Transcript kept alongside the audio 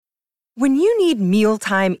When you need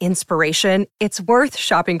mealtime inspiration, it's worth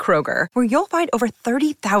shopping Kroger, where you'll find over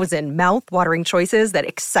 30,000 mouth-watering choices that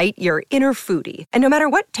excite your inner foodie. And no matter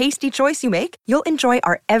what tasty choice you make, you'll enjoy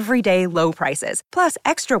our everyday low prices, plus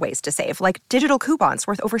extra ways to save, like digital coupons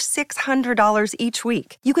worth over $600 each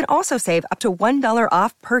week. You can also save up to $1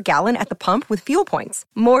 off per gallon at the pump with fuel points.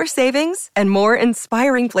 More savings and more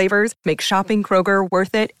inspiring flavors make shopping Kroger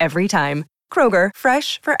worth it every time. Kroger,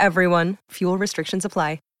 fresh for everyone. Fuel restrictions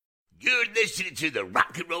apply. You're listening to the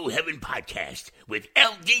Rock and Roll Heaven podcast with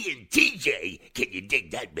LD and TJ. Can you dig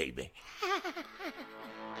that, baby?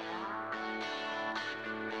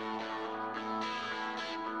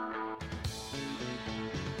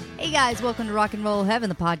 Hey guys, welcome to Rock and Roll Heaven,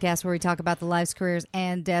 the podcast where we talk about the lives, careers,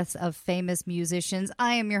 and deaths of famous musicians.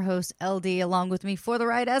 I am your host, LD. Along with me for the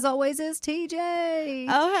ride, as always, is TJ.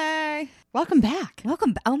 Oh, hey. Welcome back.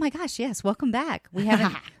 Oh my gosh, yes, welcome back. We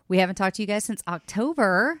haven't talked to you guys since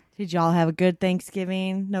October. Did y'all have a good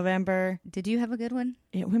Thanksgiving, November? Did you have a good one?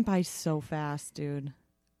 It went by so fast, dude.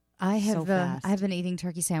 I have So fast. I have been eating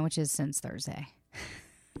turkey sandwiches since Thursday.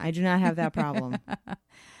 I do not have that problem.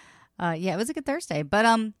 Yeah, it was a good Thursday, but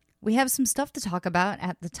we have some stuff to talk about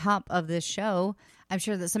at the top of this show. I'm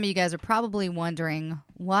sure that some of you guys are probably wondering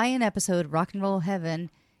why an episode of Rock and Roll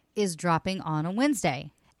Heaven is dropping on a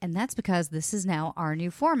Wednesday. And that's because this is now our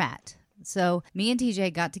new format. So me and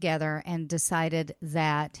TJ got together and decided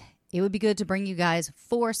that it would be good to bring you guys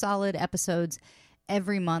 4 solid episodes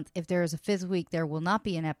every month. If there is a 5th week, there will not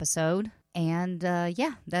be an episode. And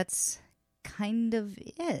yeah, that's kind of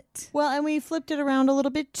it. Well, and we flipped it around a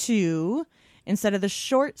little bit too. Instead of the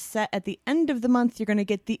short set at the end of the month, you're going to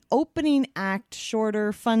get the opening act,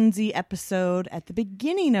 shorter, funsy episode at the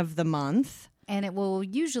beginning of the month. And it will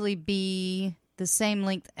usually be the same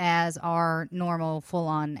length as our normal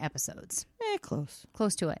full-on episodes. Close.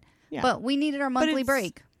 Close to it. Yeah. But we needed our monthly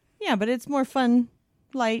break. Yeah, but it's more fun,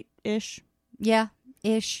 light-ish. Yeah,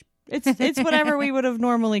 ish. It's whatever we would have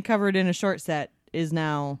normally covered in a short set is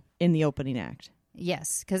now in the opening act.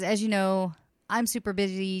 Yes, because as you know, I'm super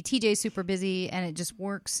busy, TJ's super busy, and it just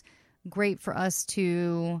works great for us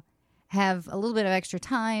to have a little bit of extra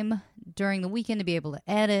time during the weekend to be able to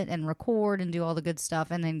edit and record and do all the good stuff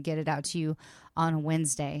and then get it out to you on a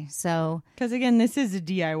Wednesday. So, because again, this is a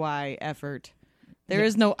DIY effort. There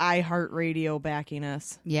is no iHeartRadio backing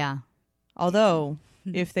us. Yeah. Although,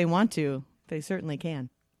 if they want to, they certainly can.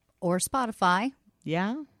 Or Spotify.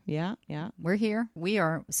 Yeah. We're here. We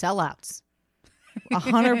are sellouts.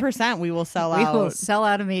 100% we will sell We out. will sell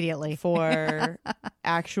out immediately. For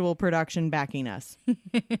actual production backing us.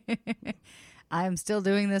 I am still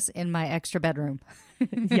doing this in my extra bedroom.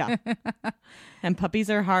 Yeah. And puppies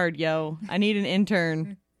are hard, yo. I need an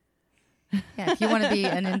intern. Yeah, if you want to be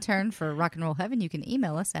an intern for Rock and Roll Heaven, you can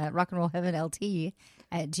email us at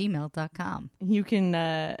rockandrollheavenlt@gmail.com. You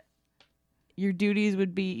can, your duties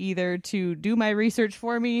would be either to do my research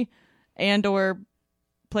for me and or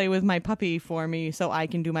play with my puppy for me so I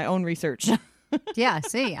can do my own research. Yeah,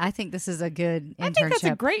 see, I think this is a good internship. I think that's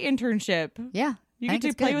a great internship. Yeah. You get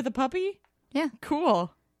to play with a puppy? Yeah.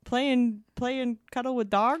 Cool. Play and cuddle with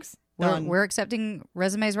dogs? We're accepting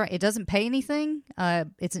resumes, right? It doesn't pay anything.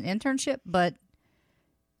 It's an internship, but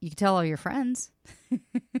you can tell all your friends.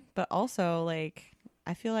 But also, like,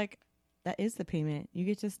 I feel like that is the payment. You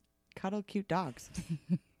get to cuddle cute dogs.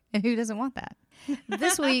 And who doesn't want that?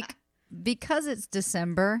 This week, because it's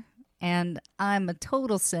December and I'm a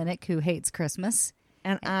total cynic who hates Christmas.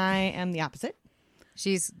 And I am the opposite.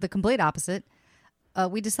 She's the complete opposite.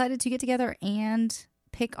 We decided to get together and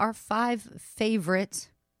pick our 5 favorite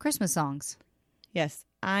Christmas songs. Yes,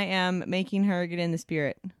 I am making her get in the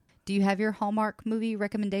spirit. Do you have your Hallmark movie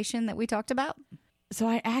recommendation that we talked about? So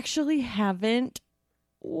I actually haven't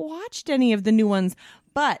watched any of the new ones,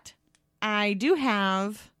 but I do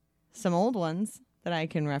have some old ones that I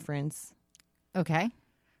can reference. Okay.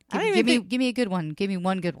 Give me a good one. Give me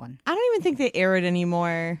one good one. I don't even think they air it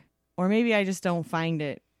anymore, or maybe I just don't find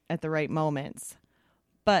it at the right moments.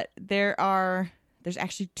 But there's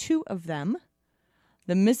actually 2 of them.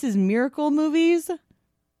 The Mrs. Miracle movies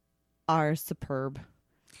are superb.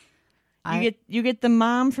 You get the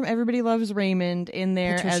mom from Everybody Loves Raymond in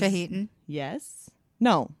there. Patricia Heaton. Yes.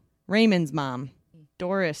 No. Raymond's mom.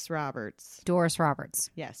 Doris Roberts. Doris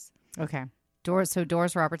Roberts. Yes. Okay.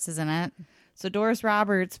 Doris Roberts is in it. So Doris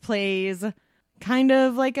Roberts plays kind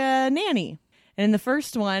of like a nanny. And in the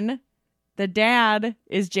first one, the dad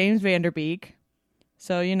is James Van Der Beek.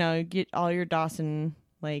 So, you get all your Dawson,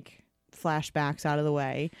 flashbacks out of the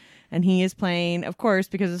way. And he is playing, of course,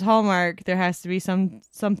 because it's Hallmark, there has to be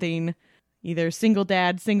something, either single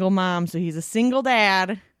dad, single mom. So he's a single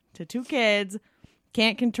dad to 2 kids.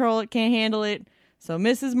 can't control it, can't handle it. So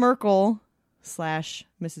Mrs. Merkel /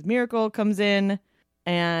 Mrs. Miracle comes in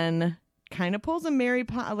and kind of pulls a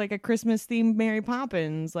like a Christmas themed Mary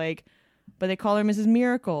Poppins, like, but they call her Mrs.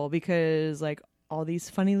 Miracle because like all these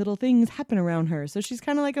funny little things happen around her. So she's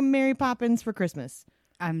kind of like a Mary Poppins for Christmas.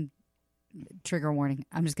 I'm trigger warning.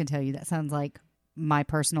 I'm just gonna tell you that sounds like my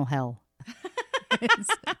personal hell.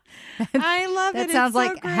 I love it. That sounds so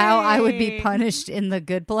like how I would be great. punished in The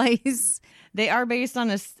Good Place. They are based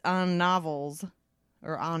on novels,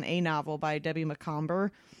 or on a novel by Debbie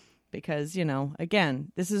McComber, because, you know,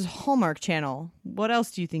 again, this is Hallmark Channel. What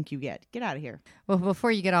else do you think you get? Get out of here. Well,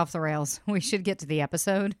 before you get off the rails, we should get to the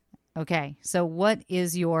episode. Okay, so what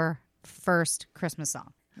is your first Christmas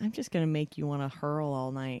song? I'm just going to make you want to hurl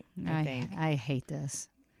all night, I think. I hate this.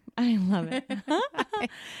 I love it.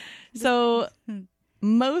 So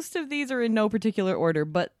most of these are in no particular order,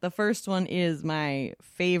 but the first one is my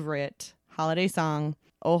favorite holiday song,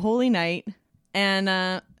 Oh Holy Night.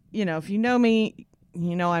 And, you know, if you know me,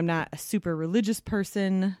 you know I'm not a super religious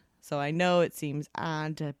person, so I know it seems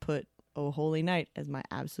odd to put Oh Holy Night as my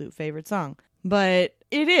absolute favorite song. But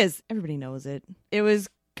it is. Everybody knows it. It was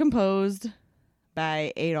composed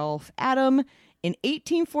by Adolphe Adam in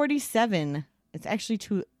 1847. It's actually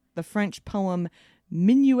to the French poem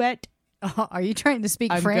Minuet. Oh, are you trying to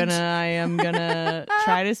speak French? I am gonna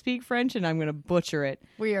try to speak French, and I'm gonna butcher it.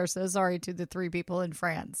 We are so sorry to the 3 people in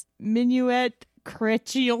France. Minuet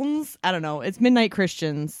Chrétiens. I don't know. It's Midnight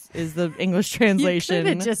Christians is the English translation. You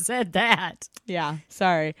could have just said that. Yeah,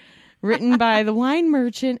 sorry. Written by the wine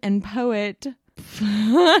merchant and poet.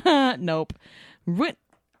 Nope.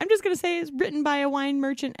 I'm just gonna say it's written by a wine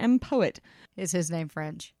merchant and poet. Is his name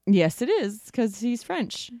French? Yes, it is, because he's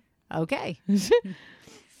French. Okay.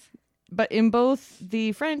 But in both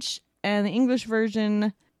the French and the English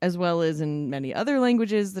version, as well as in many other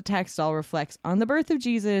languages, the text all reflects on the birth of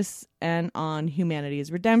Jesus and on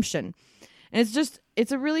humanity's redemption. And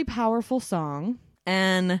it's a really powerful song,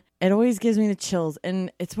 and it always gives me the chills.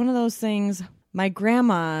 And it's one of those things, my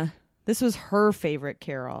grandma, this was her favorite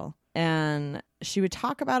carol, and she would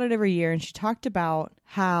talk about it every year, and she talked about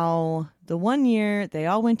how the one year they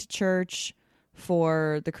all went to church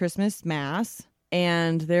for the Christmas Mass,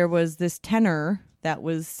 and there was this tenor that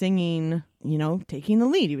was singing, you know, taking the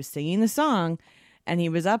lead. He was singing the song, and he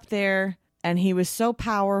was up there, and he was so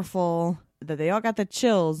powerful that they all got the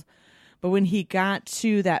chills. But when he got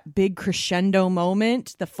to that big crescendo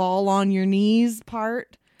moment, the fall on your knees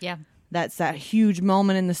part, Yeah. that's that huge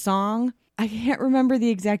moment in the song. I can't remember the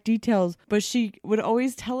exact details, but she would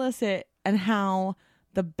always tell us it, and how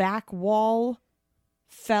the back wall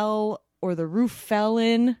fell, or the roof fell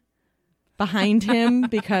in behind him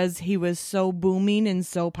because he was so booming and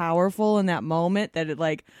so powerful in that moment that it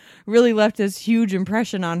like really left this huge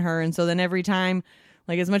impression on her. And so then every time,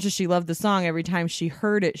 like, as much as she loved the song, every time she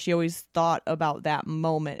heard it, she always thought about that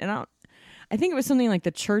moment. And I think it was something like the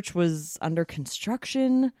church was under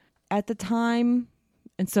construction at the time,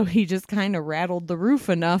 and so he just kind of rattled the roof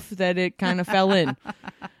enough that it kind of fell in.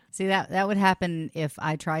 See, that would happen if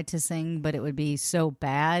I tried to sing, but it would be so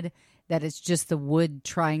bad that it's just the wood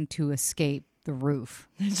trying to escape the roof.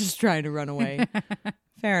 Just trying to run away.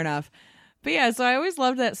 Fair enough. But yeah, so I always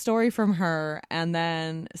loved that story from her. And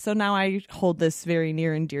then, so now I hold this very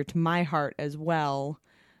near and dear to my heart as well.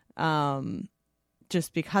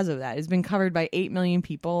 Just because of that. It's been covered by 8 million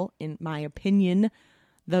people. In my opinion,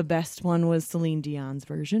 the best one was Celine Dion's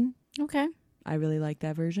version. Okay. I really like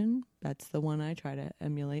that version. That's the one I try to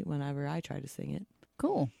emulate whenever I try to sing it.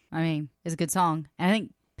 Cool. I mean, it's a good song. And I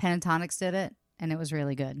think Pentatonics did it, and it was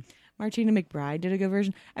really good. Martina McBride did a good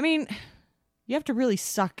version. I mean, you have to really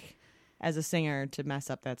suck as a singer to mess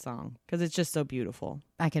up that song because it's just so beautiful.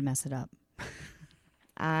 I could mess it up.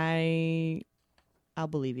 I'll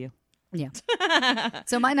believe you. Yeah.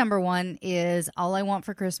 So my number one is All I Want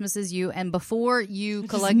for Christmas Is You. And before you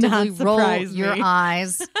collectively roll your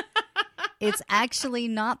eyes, it's actually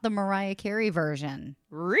not the Mariah Carey version.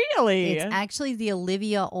 Really? It's actually the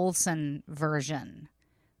Olivia Olson version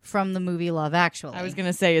from the movie Love Actually. I was going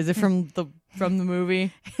to say, is it from the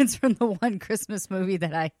movie? It's from the one Christmas movie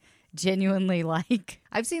that I genuinely like.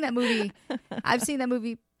 I've seen that movie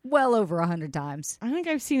well over 100 times. I think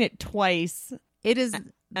I've seen it twice. It is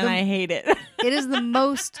and I hate it. It is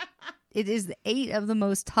it is 8 of the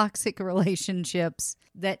most toxic relationships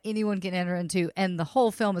that anyone can enter into, and the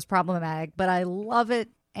whole film is problematic, but I love it,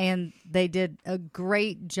 and they did a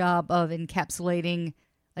great job of encapsulating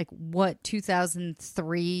like what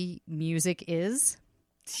 2003 music is.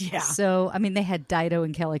 Yeah. So, I mean, they had Dido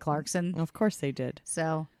and Kelly Clarkson. Of course they did.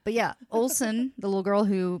 So, but yeah, Olsen, the little girl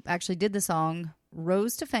who actually did the song,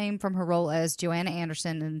 rose to fame from her role as Joanna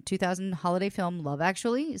Anderson in the 2000 holiday film Love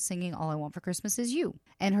Actually, singing All I Want for Christmas Is You.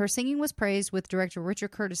 And her singing was praised, with director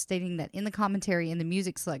Richard Curtis stating that in the commentary in the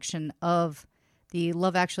music selection of the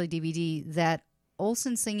Love Actually DVD that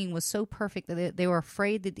Olsen's singing was so perfect that they were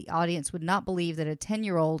afraid that the audience would not believe that a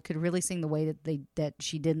 10-year-old could really sing the way that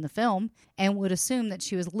she did in the film, and would assume that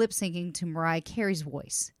she was lip-syncing to Mariah Carey's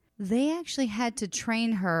voice. They actually had to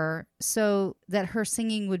train her so that her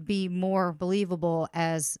singing would be more believable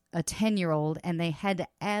as a 10-year-old, and they had to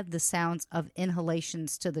add the sounds of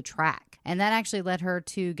inhalations to the track. And that actually led her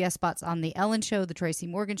to guest spots on The Ellen Show, The Tracy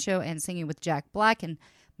Morgan Show, and singing with Jack Black and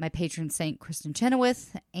my patron saint, Kristen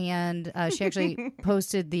Chenoweth. And she actually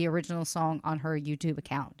posted the original song on her YouTube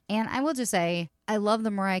account. And I will just say, I love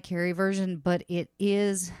the Mariah Carey version, but it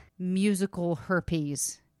is musical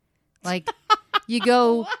herpes. Like, you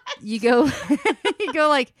go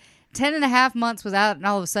like 10 and a half months without, and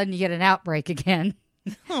all of a sudden you get an outbreak again.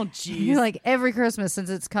 Oh, geez. Like every Christmas since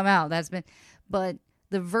it's come out, but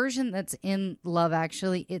the version that's in Love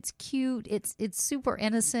Actually, it's cute, it's super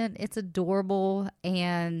innocent, it's adorable,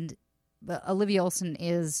 and Olivia Olsen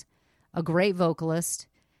is a great vocalist,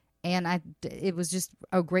 and it was just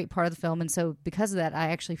a great part of the film, and so because of that, I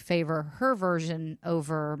actually favor her version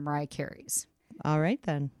over Mariah Carey's. All right,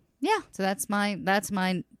 then. Yeah, so that's mine.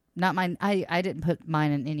 Not mine. I didn't put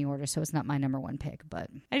mine in any order, so it's not my number one pick. But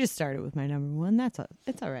I just started with my number one. It's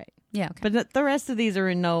all right. Yeah, okay. But the rest of these are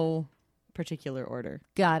in no particular order.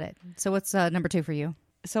 Got it. So what's number 2 for you?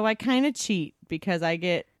 So I kind of cheat because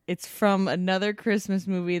it's from another Christmas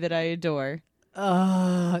movie that I adore.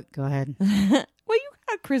 Go ahead. Well, you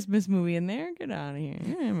got a Christmas movie in there. Get out of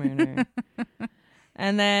here.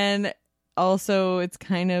 And then also it's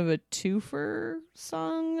kind of a twofer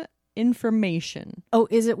song, Information. Oh,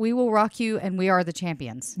 is it We Will Rock You and We Are the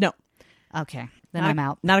Champions? No. Okay, then I'm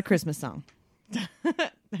out. Not a Christmas song.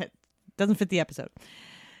 That doesn't fit the episode.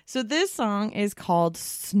 So this song is called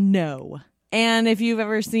Snow. And if you've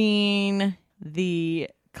ever seen the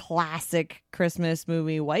classic Christmas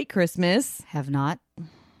movie White Christmas. Have not.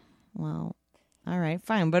 Well, all right,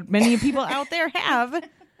 fine. But many people out there have.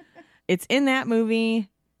 It's in that movie,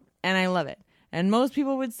 and I love it. And most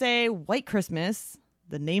people would say White Christmas,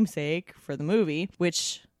 the namesake for the movie,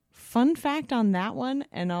 which, fun fact on that one,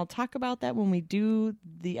 and I'll talk about that when we do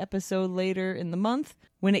the episode later in the month.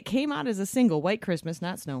 When it came out as a single, White Christmas,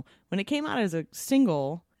 not Snow, when it came out as a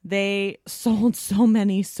single, they sold so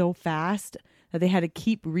many so fast that they had to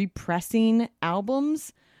keep repressing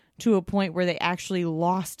albums to a point where they actually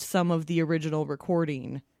lost some of the original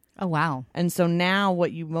recording. Oh, wow. And so now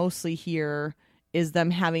what you mostly hear is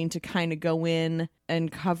them having to kind of go in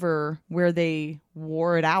and cover where they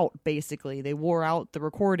wore it out, basically. They wore out the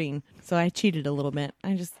recording. So I cheated a little bit.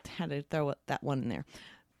 I just had to throw that one in there.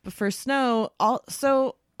 But for Snow, all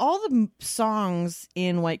the songs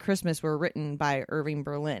in White Christmas were written by Irving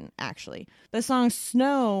Berlin, actually. The song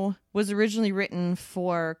Snow was originally written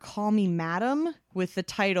for Call Me Madam with the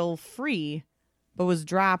title Free, but was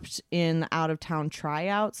dropped in the out-of-town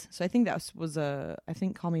tryouts. So I think I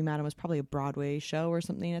think Call Me Madam was probably a Broadway show or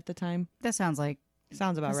something at the time. That sounds like...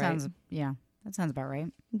 Sounds about right. Yeah, that sounds about right.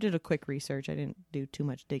 Did a quick research. I didn't do too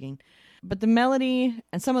much digging. But the melody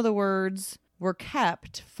and some of the words were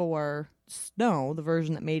kept for Snow, the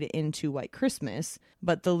version that made it into White Christmas,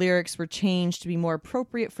 but the lyrics were changed to be more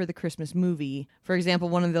appropriate for the Christmas movie. For example,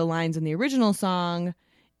 one of the lines in the original song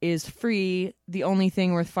is free. The only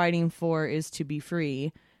thing worth fighting for is to be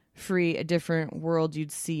free. Free, a different world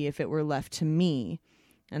you'd see if it were left to me.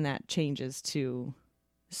 And that changes to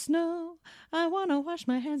Snow. I want to wash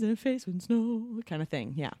my hands and face with snow, kind of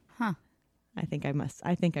thing. Yeah. Huh. I think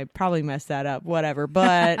I probably messed that up. Whatever.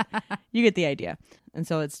 But you get the idea. And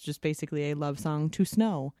so it's just basically a love song to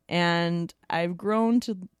Snow. And I've grown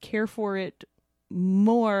to care for it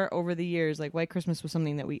more over the years. Like White Christmas was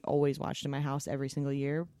something that we always watched in my house every single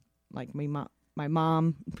year. Like my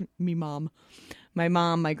mom,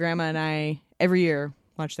 my grandma, and I every year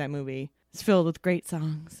watch that movie. It's filled with great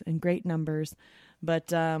songs and great numbers.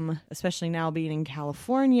 But especially now being in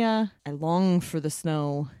California, I long for the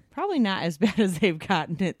snow. Probably not as bad as they've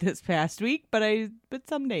gotten it this past week, but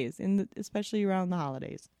some days, especially around the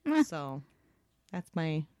holidays. So that's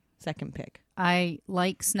my second pick. I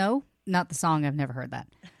like Snow. Not the song. I've never heard that.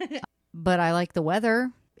 But I like the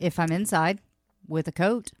weather if I'm inside with a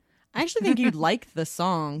coat. I actually think you'd like the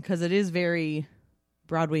song because it is very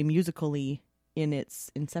Broadway musical-y in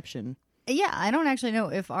its inception. Yeah, I don't actually know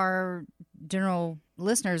if our general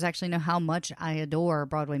listeners actually know how much I adore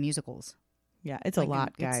Broadway musicals. Yeah, it's a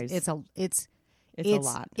lot, guys. It's a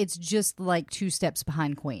lot. It's just like 2 steps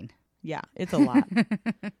behind Queen. Yeah, it's a lot.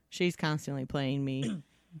 She's constantly playing me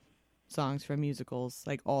songs from musicals,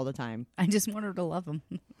 like, all the time. I just want her to love them,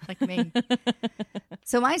 like me.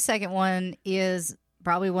 So my second one is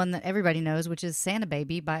probably one that everybody knows, which is Santa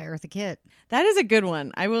Baby by Eartha Kitt. That is a good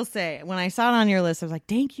one. I will say, when I saw it on your list, I was like,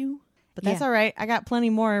 thank you. But that's Yeah. all right. I got plenty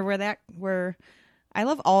more where I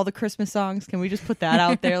love all the Christmas songs. Can we just put that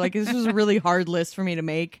out there? Like, this was a really hard list for me to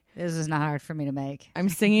make. This is not hard for me to make. I'm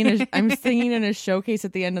singing in a showcase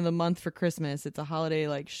at the end of the month for Christmas. It's a holiday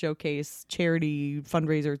like showcase charity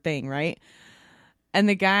fundraiser thing, right? And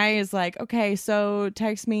the guy is like, okay, so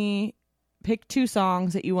text me, pick 2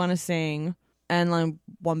 songs that you want to sing and like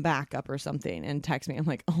one backup or something, and text me. I'm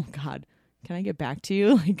like, oh God, can I get back to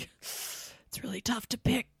you? Like, it's really tough to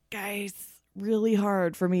pick, guys. Really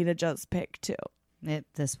hard for me to just pick 2.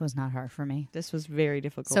 This was not hard for me. This was very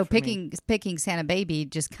difficult. So for me. picking Santa Baby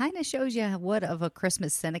just kind of shows you what of a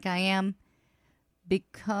Christmas cynic I am,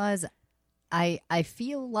 because I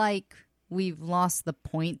feel like we've lost the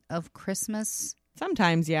point of Christmas.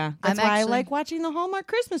 Sometimes, yeah. That's why I like watching the Hallmark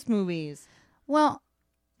Christmas movies. Well,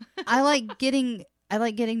 I like getting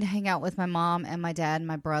to hang out with my mom and my dad and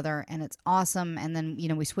my brother, and it's awesome. And then,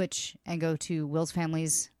 we switch and go to Will's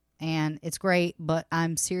family's, and it's great. But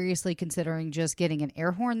I'm seriously considering just getting an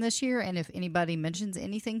air horn this year. And if anybody mentions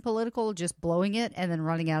anything political, just blowing it and then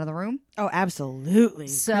running out of the room. Oh, absolutely.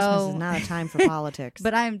 So, Christmas is not a time for politics.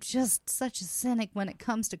 But I'm just such a cynic when it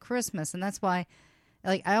comes to Christmas. And that's why,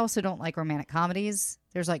 I also don't like romantic comedies.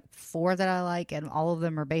 There's 4 that I like, and all of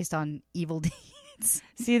them are based on evil deeds.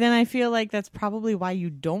 See, then I feel like that's probably why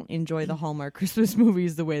you don't enjoy the Hallmark Christmas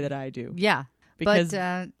movies the way that I do. Yeah. Because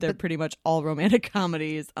they're pretty much all romantic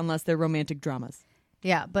comedies, unless they're romantic dramas.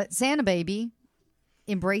 Yeah, but Santa Baby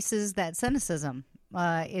embraces that cynicism.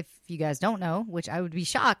 If you guys don't know, which I would be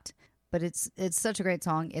shocked, but it's such a great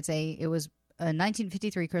song. It was a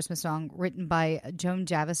 1953 Christmas song written by Joan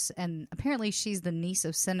Javis, and apparently she's the niece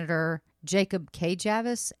of Senator Jacob K.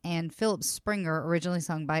 Javis, and Philip Springer, originally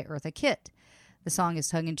sung by Eartha Kitt. The song is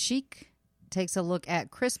tongue-in-cheek, takes a look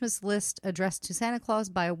at Christmas list addressed to Santa Claus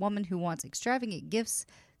by a woman who wants extravagant gifts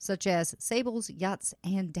such as sables, yachts,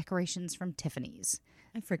 and decorations from Tiffany's.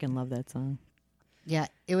 I freaking love that song. Yeah,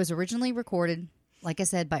 it was originally recorded, like I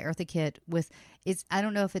said, by Eartha Kitt I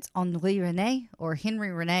don't know if it's Henri René or Henry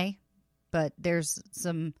René, but there's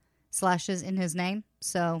some slashes in his name.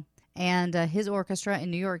 So, and his orchestra in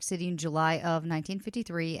New York City in July of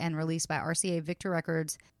 1953, and released by RCA Victor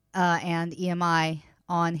Records and EMI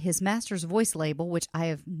on his Master's Voice label, which I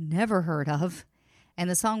have never heard of. And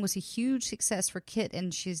the song was a huge success for Kitt,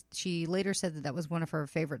 and she later said that was one of her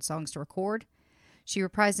favorite songs to record. She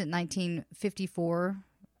reprised it in 1954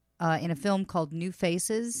 in a film called New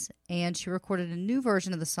Faces, and she recorded a new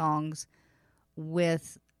version of the songs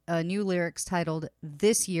with new lyrics titled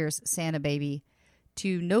This Year's Santa Baby,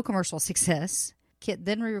 to no commercial success. Kitt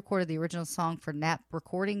then re-recorded the original song for Knapp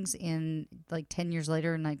Recordings in 10 years later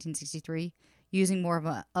in 1963, using more of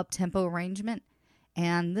an up-tempo arrangement.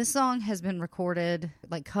 And this song has been recorded,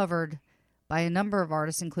 covered by a number of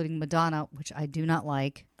artists, including Madonna, which I do not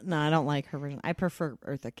like. No, I don't like her version. I prefer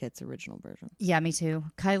Eartha Kitt's original version. Yeah, me too.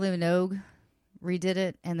 Kylie Minogue redid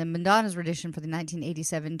it, and then Madonna's rendition for the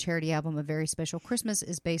 1987 charity album A Very Special Christmas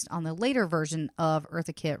is based on the later version of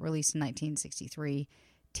Eartha Kitt, released in 1963,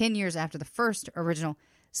 10 years after the first original.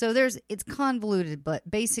 So it's convoluted, but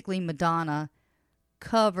basically Madonna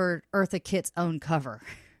covered Eartha Kitt's own cover.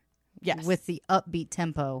 Yes. With the upbeat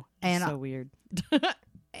tempo. And so weird.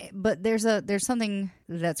 But there's something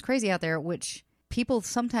that's crazy out there, which people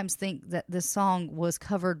sometimes think that this song was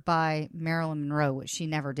covered by Marilyn Monroe, which she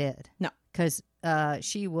never did. No. Because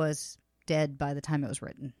she was dead by the time it was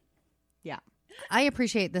written. Yeah. I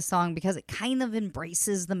appreciate this song because it kind of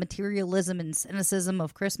embraces the materialism and cynicism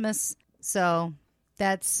of Christmas. So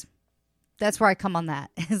that's where I come on that.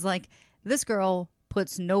 It's like, this girl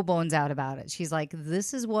puts no bones out about it. She's like,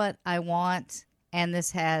 this is what I want, and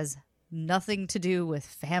this has nothing to do with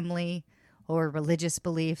family or religious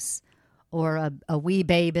beliefs or a wee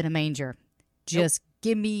babe in a manger. Just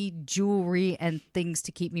give me jewelry and things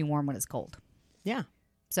to keep me warm when it's cold. Yeah.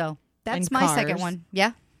 So that's And my cars. second one.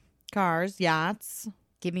 Yeah. Cars, yachts.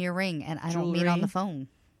 Give me a ring, and I don't mean Jewelry. on the phone,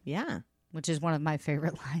 Yeah. which is one of my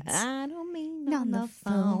favorite lines. I don't mean On the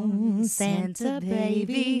phone, Santa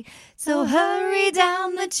baby, so hurry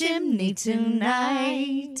down the chimney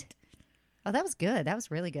tonight. Oh, that was good. That was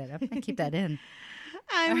really good. I'm going to keep that in.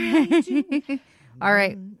 All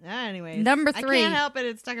right. Anyways. Number 3. I can't help it.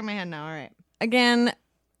 It's stuck in my head now. All right. Again,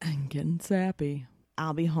 I'm getting sappy.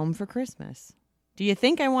 I'll be home for Christmas. Do you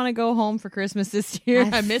think I want to go home for Christmas this year?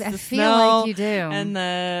 I miss the feel snow. like you do.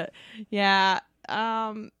 And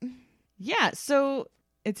Yeah, so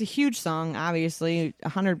it's a huge song, obviously.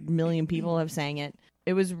 100 million people have sang it.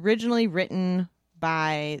 It was originally written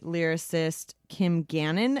by lyricist Kim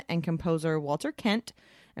Gannon and composer Walter Kent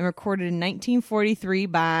and recorded in 1943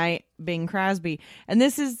 by Bing Crosby. And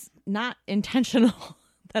this is not intentional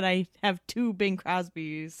that I have two Bing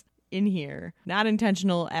Crosbys in here. Not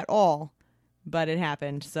intentional at all, but it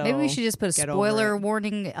happened. So maybe we should just put a spoiler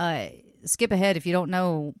warning. Skip ahead if you don't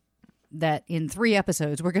know that in 3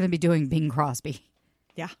 episodes we're going to be doing Bing Crosby.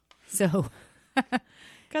 Yeah. So,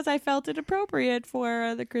 because I felt it appropriate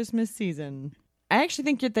for the Christmas season. I actually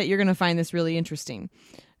think that you're going to find this really interesting.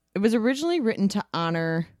 It was originally written to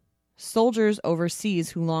honor soldiers overseas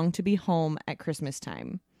who long to be home at Christmas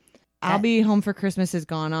time. I'll Be Home for Christmas has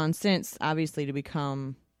gone on since, obviously, to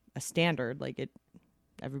become a standard. Like,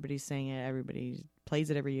 everybody's saying it, everybody plays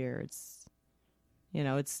it every year. It's,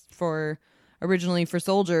 it's originally for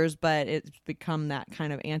soldiers, but it's become that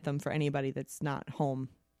kind of anthem for anybody that's not home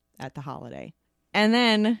at the holiday. And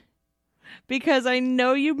then, because I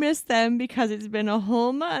know you missed them because it's been a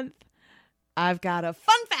whole month, I've got a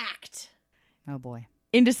fun fact. Oh, boy.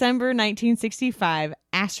 In December 1965,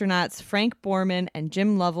 astronauts Frank Borman and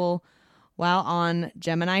Jim Lovell, while on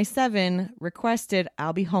Gemini 7, requested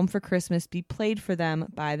I'll Be Home for Christmas be played for them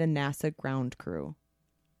by the NASA ground crew.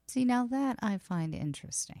 See, now that I find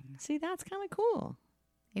interesting. See, that's kind of cool.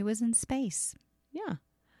 It was in space. Yeah.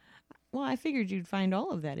 Well, I figured you'd find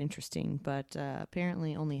all of that interesting, but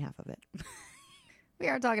apparently only half of it. We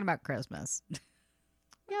are talking about Christmas.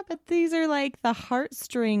 Yeah, but these are like the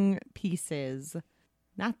heartstring pieces,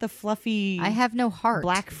 not the fluffy... I have no heart.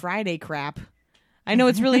 Black Friday crap. I know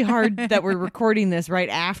it's really hard that we're recording this right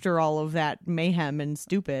after all of that mayhem and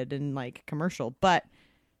stupid and like commercial, but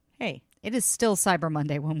hey. It is still Cyber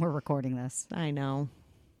Monday when we're recording this. I know.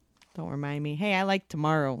 Don't remind me. Hey, I like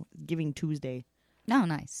tomorrow, Giving Tuesday. Oh,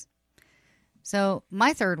 nice. So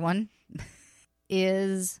my third one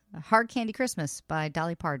is Hard Candy Christmas by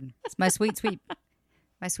Dolly Parton. It's my sweet,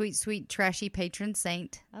 sweet, trashy patron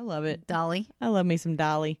saint. I love it. Dolly. I love me some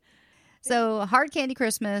Dolly. So Hard Candy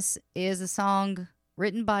Christmas is a song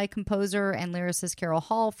written by composer and lyricist Carol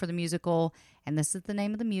Hall for the musical. And this is the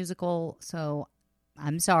name of the musical. So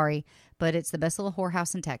I'm sorry, but it's The Best Little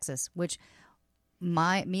Whorehouse in Texas, which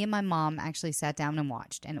me and my mom actually sat down and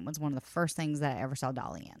watched. And it was one of the first things that I ever saw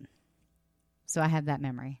Dolly in. So I have that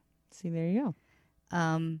memory. See, there you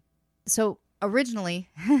go. So originally,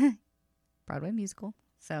 Broadway musical.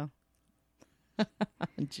 So,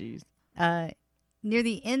 jeez. Near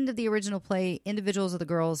the end of the original play, individuals of the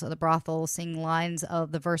girls of the brothel sing lines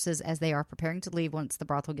of the verses as they are preparing to leave once the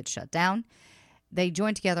brothel gets shut down. They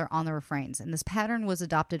join together on the refrains, and this pattern was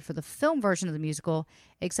adopted for the film version of the musical,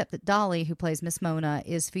 except that Dolly, who plays Miss Mona,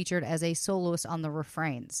 is featured as a soloist on the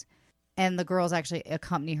refrains, and the girls actually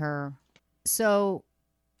accompany her. So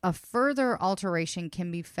a further alteration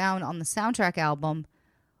can be found on the soundtrack album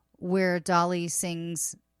where Dolly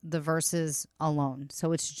sings the verses alone.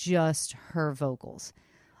 So it's just her vocals.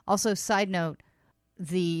 Also, side note,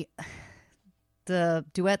 the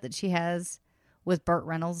duet that she has with Burt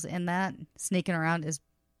Reynolds in that, Sneaking Around, is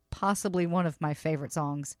possibly one of my favorite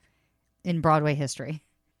songs in Broadway history.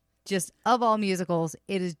 Just of all musicals,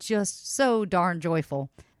 it is just so darn joyful.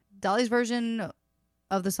 Dolly's version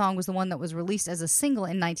of the song was the one that was released as a single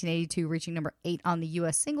in 1982, reaching number 8 on the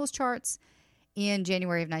U.S. singles charts in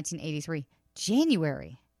January of 1983.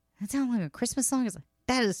 January? That sounds like a Christmas song?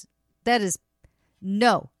 That is,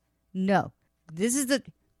 no. This is the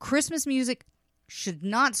Christmas music should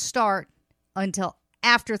not start until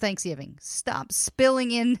after Thanksgiving. Stop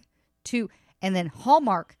spilling into, and then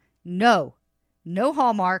Hallmark, no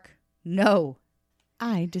Hallmark, no.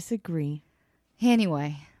 I disagree.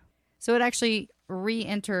 Anyway, so it actually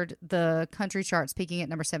re-entered the country charts, peaking at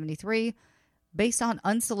number 73, based on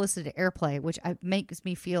unsolicited airplay, which makes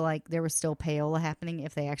me feel like there was still payola happening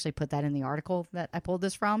if they actually put that in the article that I pulled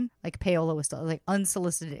this from. Like payola was still like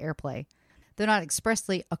unsolicited airplay. Though not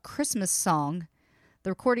expressly a Christmas song, the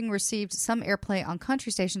recording received some airplay on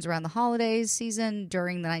country stations around the holidays season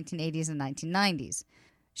during the 1980s and 1990s.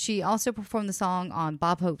 She also performed the song on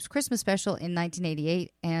Bob Hope's Christmas special in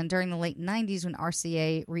 1988, and during the late 90s when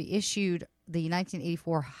RCA reissued the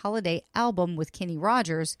 1984 holiday album with Kenny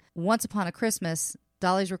Rogers, Once Upon a Christmas,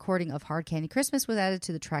 Dolly's recording of Hard Candy Christmas was added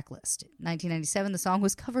to the track list. In 1997, the song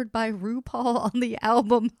was covered by RuPaul on the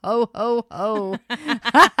album Ho Ho Ho.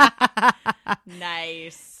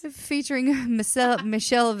 Nice. Featuring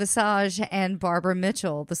Michelle Visage and Barbara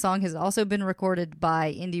Mitchell. The song has also been recorded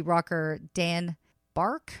by indie rocker Dan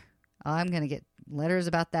Bark. I'm going to get letters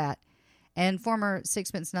about that. and former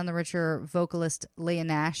Sixpence None the Richer vocalist Leah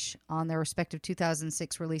Nash on their respective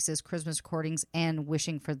 2006 releases Christmas Recordings and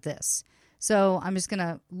Wishing for This. So I'm just going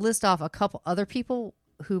to list off a couple other people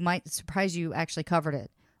who might surprise you actually covered it.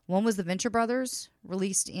 One was the Venture Brothers,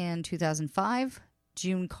 released in 2005.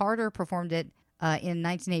 June Carter performed it in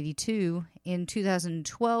 1982. In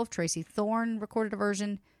 2012, Tracy Thorn recorded a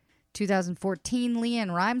version. 2014,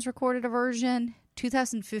 Leanne Rimes recorded a version.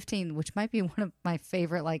 2015, which might be one of my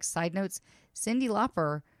favorite side notes, Cyndi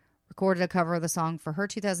Lauper recorded a cover of the song for her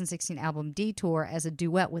 2016 album Detour as a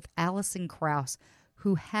duet with Alison Krauss,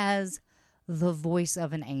 who has the voice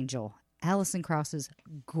of an angel. Alison Krauss is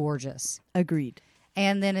gorgeous. Agreed.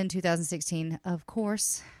 And then in 2016, of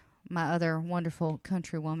course, my other wonderful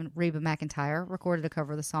country woman, Reba McEntire, recorded a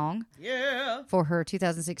cover of the song for her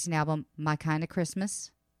 2016 album, My Kind of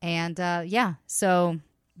Christmas. And so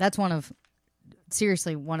that's one of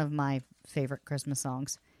my favorite Christmas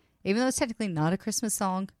songs. Even though it's technically not a Christmas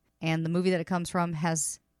song, and the movie that it comes from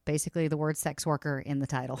has basically the word sex worker in the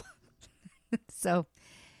title. So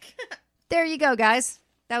there you go, guys.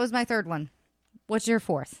 That was my third one. What's your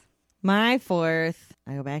fourth? My fourth,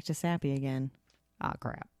 I go back to Sappy again, Oh,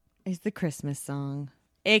 crap. is the Christmas song,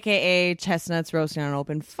 a.k.a. Chestnuts Roasting on an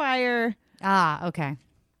Open Fire, Ah, okay.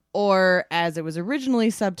 or as it was originally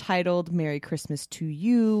subtitled, Merry Christmas to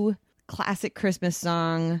You. Classic Christmas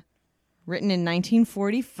song written in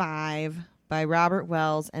 1945 by Robert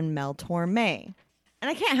Wells and Mel Torme. And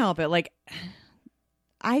I can't help it.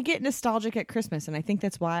 I get nostalgic at Christmas, and I think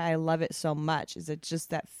that's why I love it so much, is it's just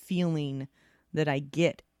that feeling that I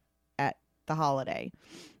get at the holiday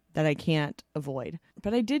that I can't avoid.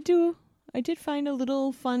 But I did find a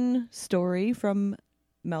little fun story from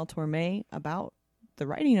Mel Torme about the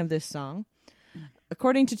writing of this song.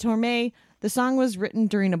 According to Torme, the song was written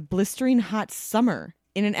during a blistering hot summer.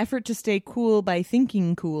 In an effort to stay cool by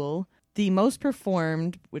thinking cool, the most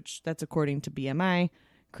performed, which that's according to BMI,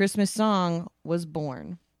 Christmas song was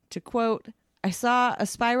born. To quote, I saw a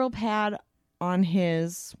spiral pad on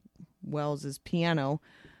Wells's piano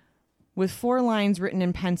with 4 lines written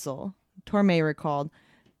in pencil. Torme recalled,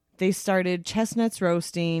 they started chestnuts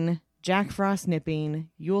roasting, Jack Frost nipping,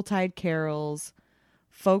 Yuletide carols,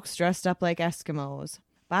 folks dressed up like Eskimos.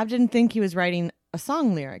 Bob didn't think he was writing a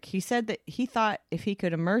song lyric. He said that he thought if he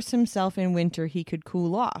could immerse himself in winter, he could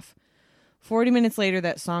cool off. 40 minutes later,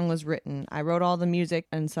 that song was written. I wrote all the music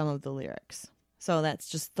and some of the lyrics. So that's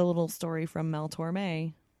just the little story from Mel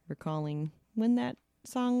Torme, recalling when that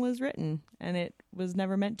song was written. And it was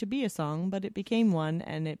never meant to be a song, but it became one,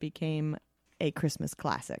 and it became a Christmas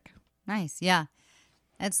classic. Nice. Yeah.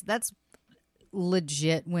 That's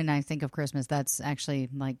legit. When I think of Christmas, that's actually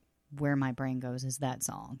where my brain goes, is that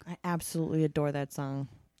song. I absolutely adore that song.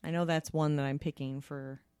 I know that's one that I'm picking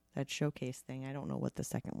for that showcase thing. I don't know what the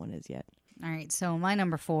second one is yet. All right, so my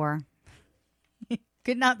number 4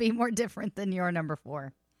 could not be more different than your number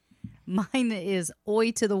 4. Mine is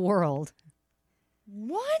Oi to the World.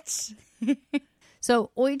 What?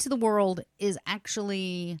 So Oi to the World is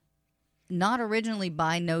actually not originally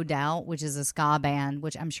by No Doubt, which is a ska band,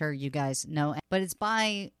 which I'm sure you guys know, but it's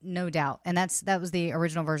by No Doubt, and that was the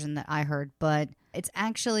original version that I heard. But it's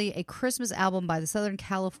actually a Christmas album by the Southern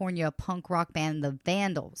California punk rock band The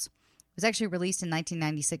Vandals. It was actually released in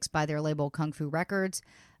 1996 by their label Kung Fu Records,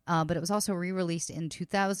 but it was also re-released in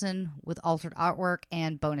 2000 with altered artwork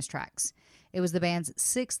and bonus tracks. It was the band's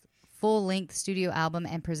 6th full-length studio album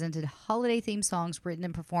and presented holiday-themed songs written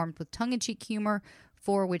and performed with tongue-in-cheek humor,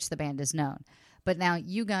 for which the band is known. But now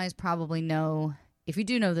you guys probably know, if you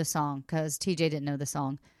do know this song, because TJ didn't know the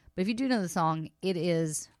song, but if you do know the song, it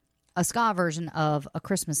is a ska version of a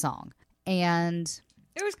Christmas song. And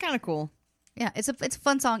It was kind of cool. yeah, it's a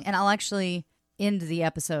fun song, and I'll actually end the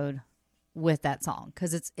episode with that song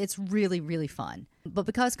because it's really, really fun. But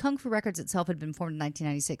because Kung Fu Records itself had been formed in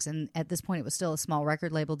 1996, and at this point it was still a small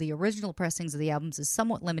record label, the original pressings of the albums is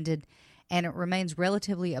somewhat limited, and it remains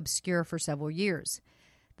relatively obscure for several years.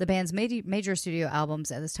 The band's major studio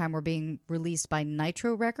albums at this time were being released by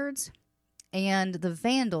Nitro Records, and the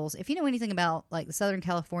Vandals. If you know anything about the Southern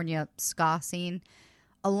California ska scene,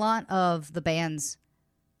 a lot of the bands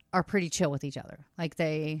are pretty chill with each other.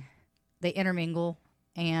 They intermingle,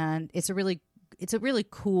 and it's a really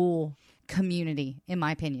cool community, in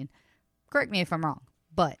my opinion. Correct me if I'm wrong.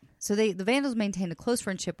 But so the Vandals maintained a close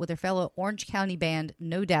friendship with their fellow Orange County band,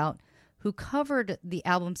 No Doubt, who covered the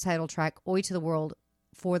album's title track, Oi to the World,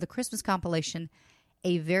 for the Christmas compilation,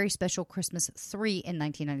 A Very Special Christmas 3 in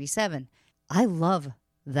 1997. I love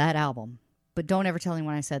that album, but don't ever tell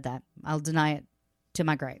anyone I said that. I'll deny it to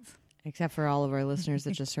my grave. Except for all of our listeners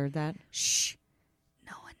that just heard that. Shh.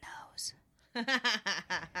 No one knows.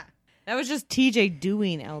 That was just TJ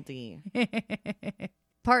doing LD.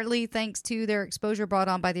 Partly thanks to their exposure brought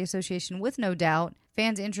on by the association with No Doubt,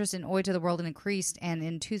 fans' interest in Oi to the World increased, and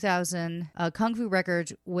in 2000, Kung Fu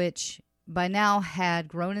Records, which by now had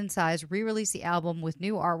grown in size, re-released the album with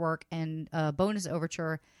new artwork and a bonus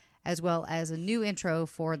overture, as well as a new intro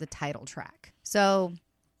for the title track. So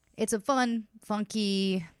it's a fun,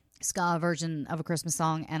 funky ska version of a Christmas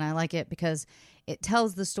song, and I like it because it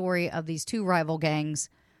tells the story of these two rival gangs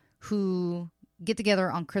who get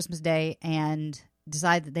together on Christmas Day and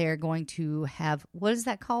decide that they are going to have, what is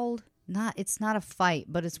that called? It's not a fight,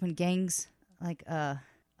 but it's when gangs like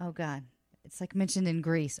oh god, it's like mentioned in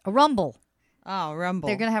Greece, a rumble. Oh, rumble.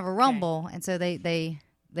 They're gonna have a rumble, okay. And so they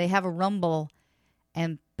have a rumble,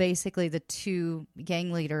 and basically the two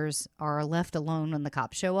gang leaders are left alone when the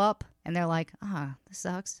cops show up, and they're like, this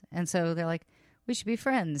sucks, and so they're like, we should be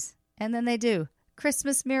friends, and then they do.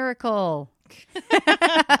 Christmas miracle.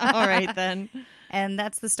 All right then. And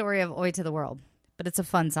that's the story of Oi to the World. But it's a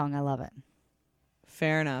fun song. I love it.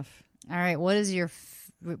 Fair enough. All right. What is your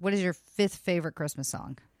fifth favorite Christmas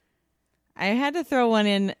song? I had to throw one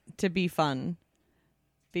in to be fun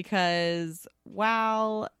because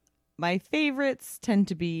while my favorites tend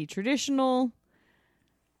to be traditional,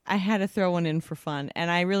 I had to throw one in for fun.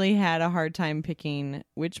 And I really had a hard time picking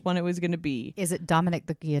which one it was going to be. Is it Dominic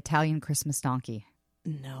the Italian Christmas Donkey?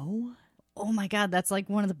 No. Oh my God. That's like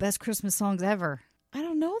one of the best Christmas songs ever. I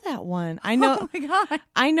don't know that one. I know. Oh my God.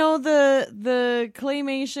 I know the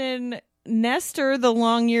claymation Nestor, the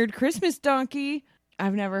long-eared Christmas donkey.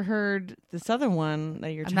 I've never heard this other one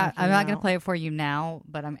that you're talking about. I'm not going to play it for you now,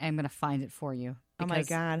 but I'm going to find it for you. Oh my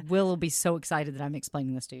God. Will will be so excited that I'm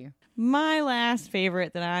explaining this to you. My last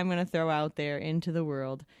favorite that I'm going to throw out there into the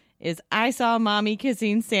world is I Saw Mommy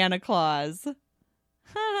Kissing Santa Claus.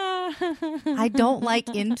 I don't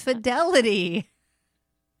like infidelity.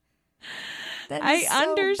 I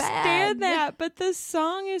so understand bad. that, but the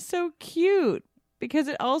song is so cute because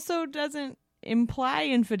it also doesn't imply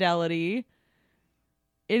infidelity.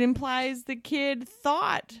 It implies the kid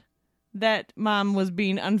thought that mom was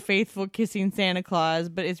being unfaithful kissing Santa Claus,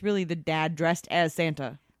 but it's really the dad dressed as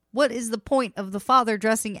Santa. What is the point of the father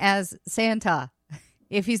dressing as Santa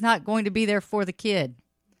if he's not going to be there for the kid?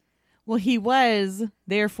 Well, he was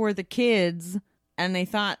there for the kids, and they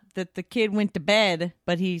thought that the kid went to bed,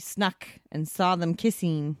 but he snuck and saw them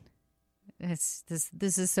kissing. This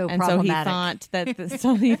is so and problematic.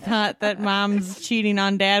 So he thought that mom's cheating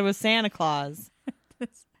on dad with Santa Claus.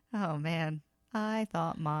 Oh man, I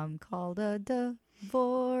thought mom called a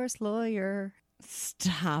divorce lawyer.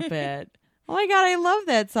 Stop it! Oh my God, I love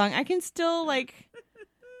that song. I can still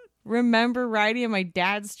remember riding in my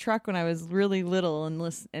dad's truck when I was really little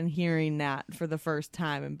and hearing that for the first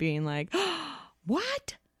time and being like, oh,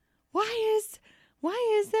 what? Why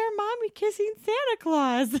is there mommy kissing Santa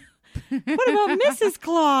Claus? What about Mrs.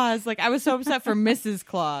 Claus? I was so upset for Mrs.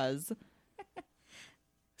 Claus.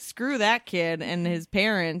 Screw that kid and his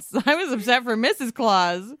parents. I was upset for Mrs.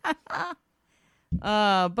 Claus.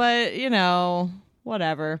 But,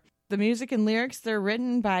 whatever. The music and lyrics, they're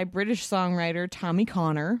written by British songwriter Tommy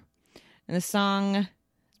Connor. And the song has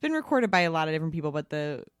been recorded by a lot of different people, but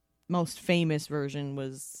the most famous version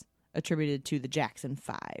was attributed to the Jackson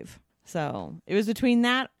 5. So it was between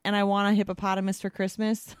that and I Want a Hippopotamus for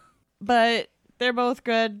Christmas. But they're both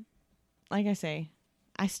good. Like I say,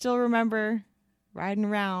 I still remember riding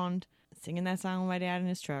around singing that song with my dad in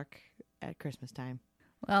his truck at Christmas time.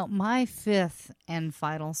 Well, my fifth and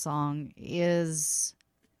final song is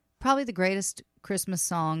probably the greatest Christmas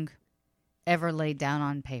song ever laid down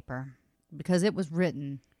on paper because it was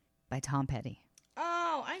written by Tom Petty.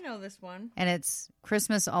 Oh, I know this one. And it's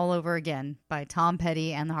Christmas All Over Again by Tom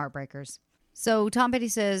Petty and the Heartbreakers. So Tom Petty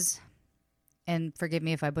says, and forgive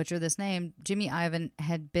me if I butcher this name, Jimmy Iovine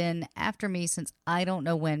had been after me since I don't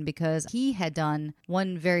know when because he had done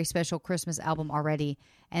one very special Christmas album already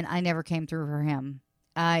and I never came through for him.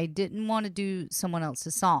 I didn't want to do someone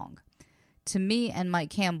else's song. To me and Mike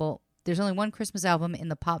Campbell, there's only one Christmas album in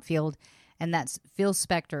the pop field, and that's Phil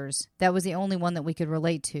Spector's. That was the only one that we could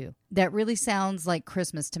relate to. That really sounds like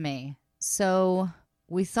Christmas to me. So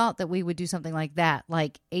we thought that we would do something like that,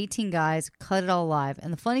 like 18 guys, cut it all live.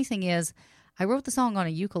 And the funny thing is, I wrote the song on a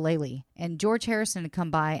ukulele, and George Harrison had come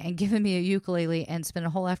by and given me a ukulele and spent a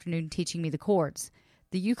whole afternoon teaching me the chords.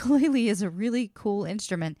 The ukulele is a really cool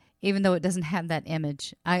instrument, even though it doesn't have that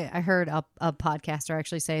image. I heard a podcaster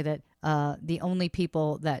actually say that the only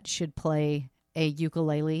people that should play a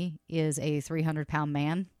ukulele is a 300-pound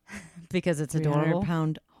man because it's adorable.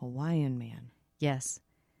 300-pound Hawaiian man. Yes.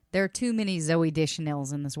 There are too many Zoe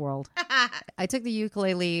Deschanel's in this world. I took the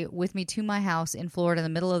ukulele with me to my house in Florida in the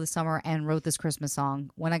middle of the summer and wrote this Christmas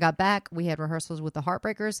song. When I got back, we had rehearsals with the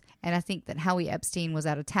Heartbreakers, and I think that Howie Epstein was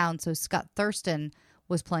out of town, so Scott Thurston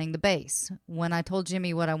was playing the bass. When I told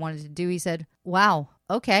Jimmy what I wanted to do, he said, wow,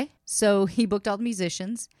 okay. So he booked all the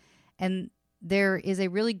musicians, and there is a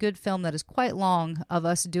really good film that is quite long of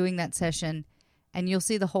us doing that session, and you'll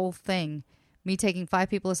see the whole thing. Me taking 5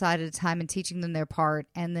 people aside at a time and teaching them their part,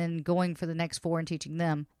 and then going for the next 4 and teaching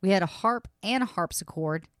them. We had a harp and a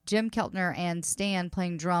harpsichord, Jim Keltner and Stan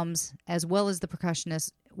playing drums, as well as the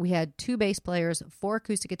percussionist. We had 2 bass players, 4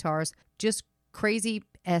 acoustic guitars, just crazy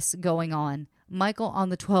S going on. Michael on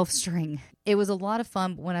the 12th string. It was a lot of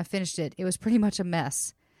fun, but when I finished it, it was pretty much a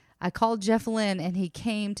mess. I called Jeff Lynne, and he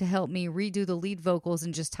came to help me redo the lead vocals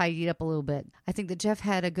and just tidy it up a little bit. I think that Jeff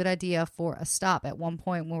had a good idea for a stop at one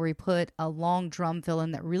point where we put a long drum fill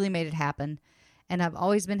in that really made it happen. And I've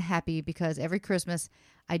always been happy because every Christmas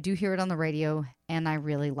I do hear it on the radio, and I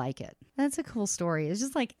really like it. That's a cool story. It's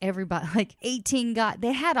just like everybody, like 18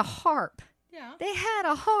 they had a harp. Yeah. They had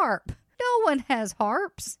a harp. No one has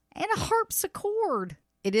harps. And a harpsichord.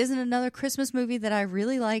 It isn't another Christmas movie that I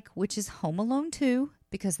really like, which is Home Alone 2.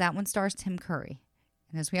 Because that one stars Tim Curry.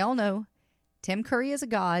 And as we all know, Tim Curry is a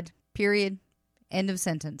god, period, end of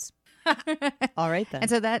sentence. All right, then. And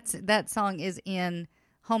so that song is in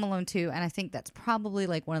Home Alone 2, and I think that's probably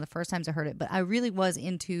like one of the first times I heard it. But I really was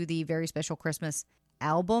into the Very Special Christmas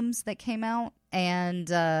albums that came out, and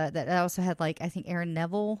that also had, like, I think Aaron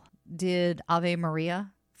Neville did Ave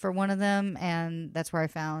Maria for one of them, and that's where I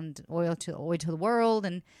found Oi to the World,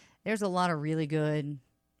 and there's a lot of really good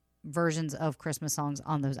versions of Christmas songs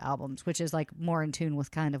on those albums, which is like more in tune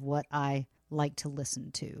with kind of what I like to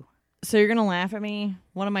listen to. So you're going to laugh at me.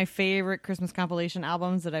 One of my favorite Christmas compilation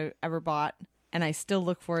albums that I ever bought, and I still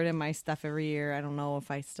look for it in my stuff every year. I don't know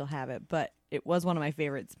if I still have it, but it was one of my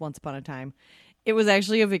favorites once upon a time. It was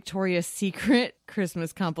actually a Victoria's Secret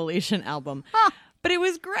Christmas compilation album. But it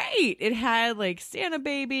was great. It had like Santa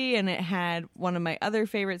Baby, and it had one of my other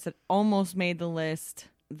favorites that almost made the list.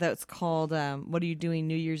 That's called What Are You Doing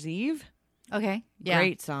New Year's Eve? Okay. Yeah.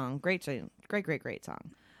 Great song. Great song. Great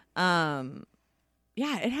song.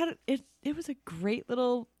 Yeah, it was a great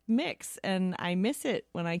little mix, and I miss it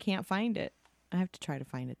when I can't find it. I have to try to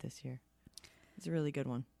find it this year. It's a really good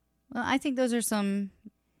one. Well, I think those are some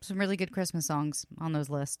really good Christmas songs on those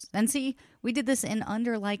lists. And see, we did this in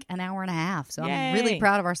under like an hour and a half, so Yay. I'm really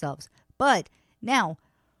proud of ourselves. But now,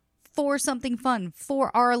 for something fun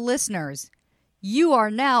for our listeners, you are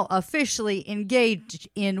now officially engaged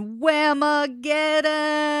in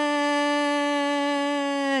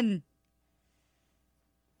Whamageddon!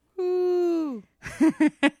 Woo!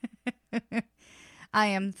 I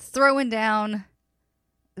am throwing down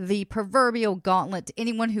the proverbial gauntlet to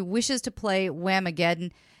anyone who wishes to play Whamageddon.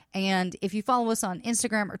 And if you follow us on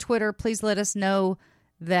Instagram or Twitter, please let us know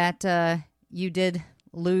that you did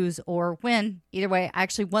lose or win. Either way, I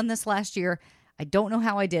actually won this last year. I don't know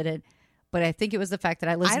how I did it. But I think it was the fact that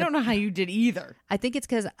I listened. I don't know how you did either. I think it's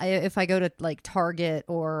because if I go to like Target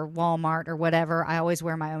or Walmart or whatever, I always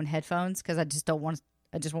wear my own headphones because I just won't want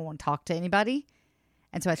to talk to anybody.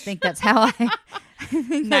 And so I think that's how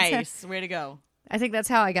Nice. Way to go. I think that's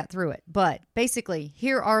how I got through it. But basically,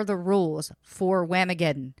 here are the rules for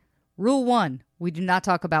Whamageddon. Rule 1, we do not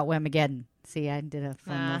talk about Whamageddon. See, I did a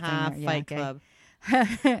fun little thing there. Fight Club.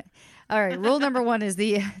 All right, rule number 1 is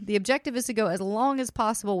the objective is to go as long as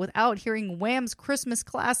possible without hearing Wham's Christmas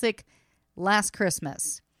classic, Last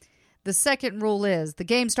Christmas. The second rule is the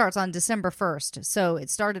game starts on December 1st, so it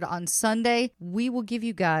started on Sunday. We will give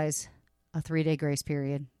you guys a 3-day grace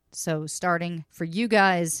period. So starting for you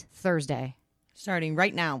guys Thursday. Starting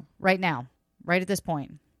right now. Right at this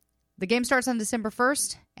point. The game starts on December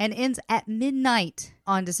 1st and ends at midnight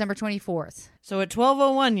on December 24th. So at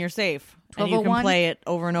 12:01, you're safe. And you can play it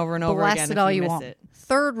over and over and over blast again it all if you you miss want. it.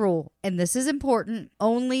 Third rule, and this is important,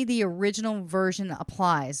 only the original version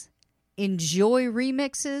applies. Enjoy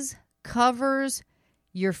remixes, covers,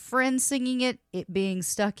 your friends singing it being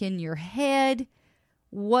stuck in your head,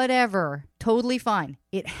 whatever. Totally fine.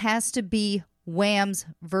 It has to be Wham's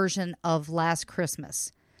version of Last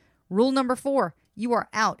Christmas. Rule number 4, you are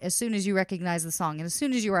out as soon as you recognize the song. And as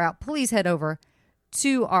soon as you are out, please head over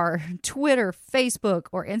to our Twitter, Facebook,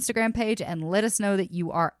 or Instagram page and let us know that you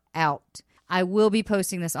are out. I will be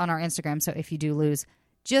posting this on our Instagram, so if you do lose,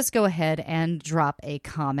 just go ahead and drop a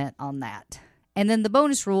comment on that. And then the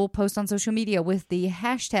bonus rule, post on social media with the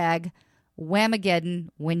hashtag Whamageddon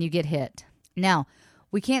when you get hit. Now,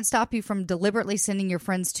 we can't stop you from deliberately sending your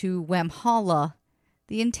friends to Whamhalla.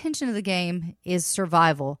 The intention of the game is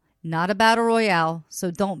survival. not a battle royale,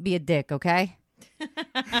 so don't be a dick, okay?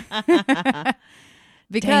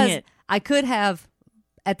 Because I could have,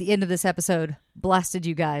 at the end of this episode, blasted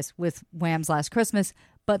you guys with Wham's Last Christmas,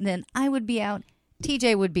 but then I would be out,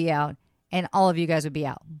 TJ would be out, and all of you guys would be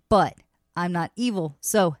out. But I'm not evil,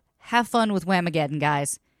 so have fun with Whamageddon,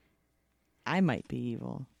 guys. I might be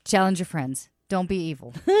evil. Challenge your friends. Don't be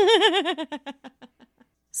evil.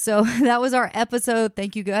 So that was our episode.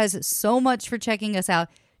 Thank you guys so much for checking us out.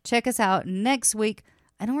 Check us out next week.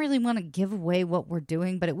 I don't really want to give away what we're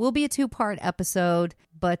doing, but it will be a 2-part episode.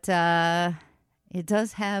 But it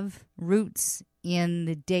does have roots in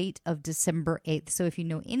the date of December 8th. So if you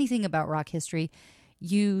know anything about rock history,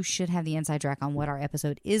 you should have the inside track on what our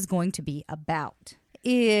episode is going to be about.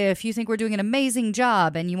 If you think we're doing an amazing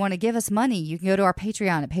job and you want to give us money, you can go to our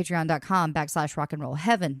Patreon at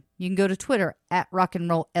patreon.com/rockandrollheaven. You can go to Twitter at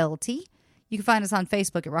rockandrolllt. You can find us on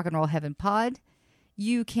Facebook at Rock and Roll Heaven Pod.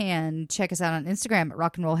 You can check us out on Instagram at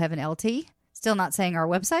rockandrollheavenlt. Still not saying our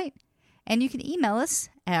website. And you can email us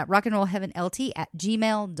at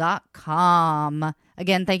rockandrollheavenlt@gmail.com.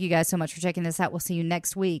 Again, thank you guys so much for checking this out. We'll see you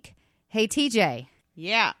next week. Hey, TJ.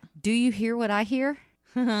 Yeah. Do you hear what I hear?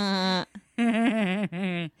 Is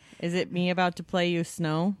it me about to play you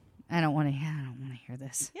Snow? I don't want to hear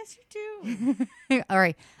this. Yes, you do. All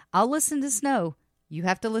right. I'll listen to Snow. You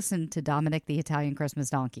have to listen to Dominic the Italian Christmas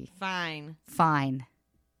Donkey. Fine.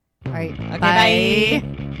 All right. Okay, bye.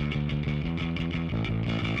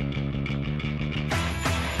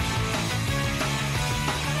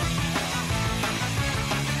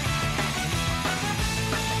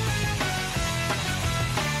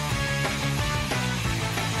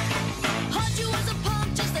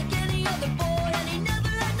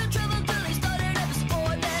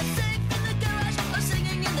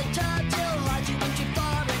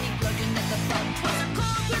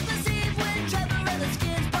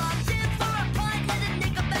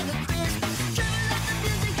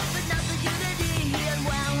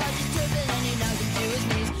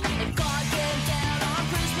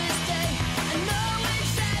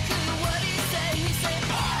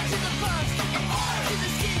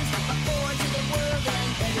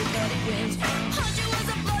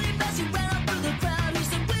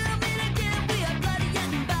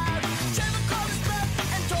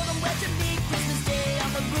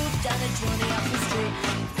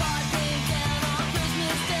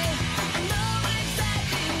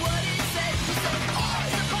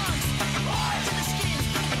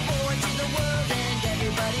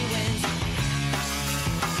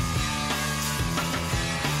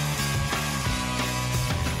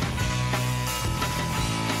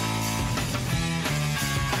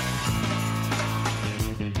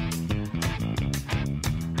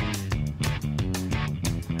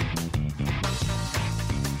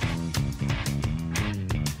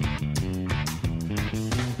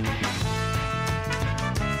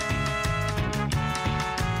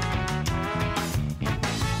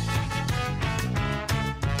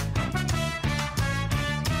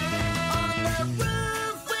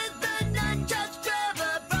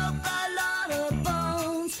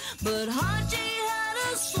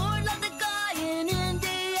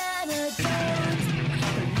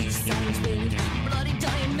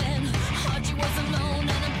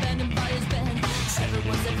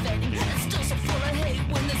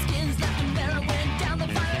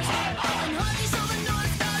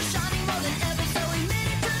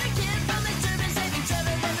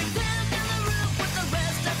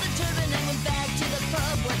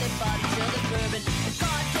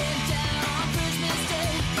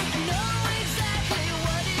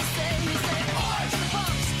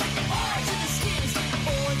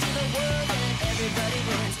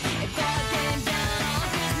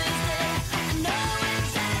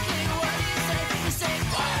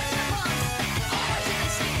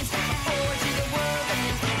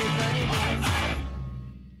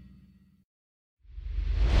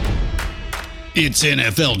 It's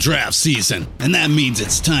NFL draft season, and that means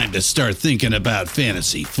it's time to start thinking about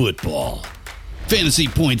fantasy football.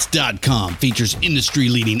 FantasyPoints.com features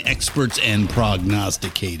industry-leading experts and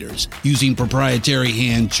prognosticators using proprietary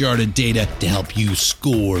hand-charted data to help you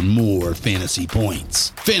score more fantasy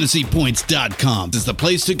points. FantasyPoints.com is the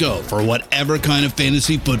place to go for whatever kind of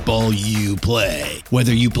fantasy football you play.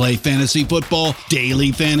 Whether you play fantasy football,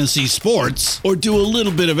 daily fantasy sports, or do a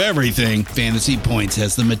little bit of everything, Fantasy Points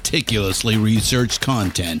has the meticulously researched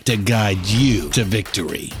content to guide you to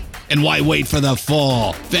victory. And why wait for the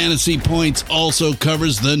fall? Fantasy Points also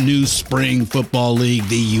covers the new spring football league,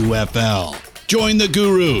 the UFL. Join the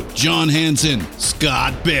guru, John Hansen,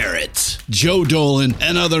 Scott Barrett, Joe Dolan,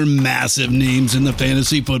 and other massive names in the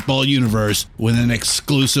fantasy football universe with an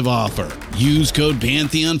exclusive offer. Use code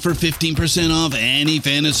Pantheon for 15% off any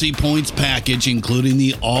Fantasy Points package, including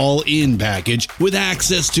the all-in package with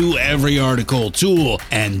access to every article, tool,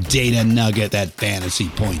 and data nugget that Fantasy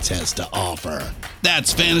Points has to offer.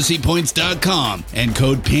 That's fantasypoints.com and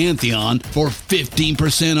code Pantheon for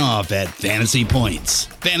 15% off at Fantasy Points.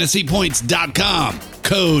 Fantasypoints.com,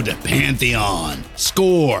 code Pantheon.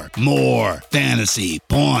 Score more fantasy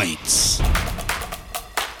points.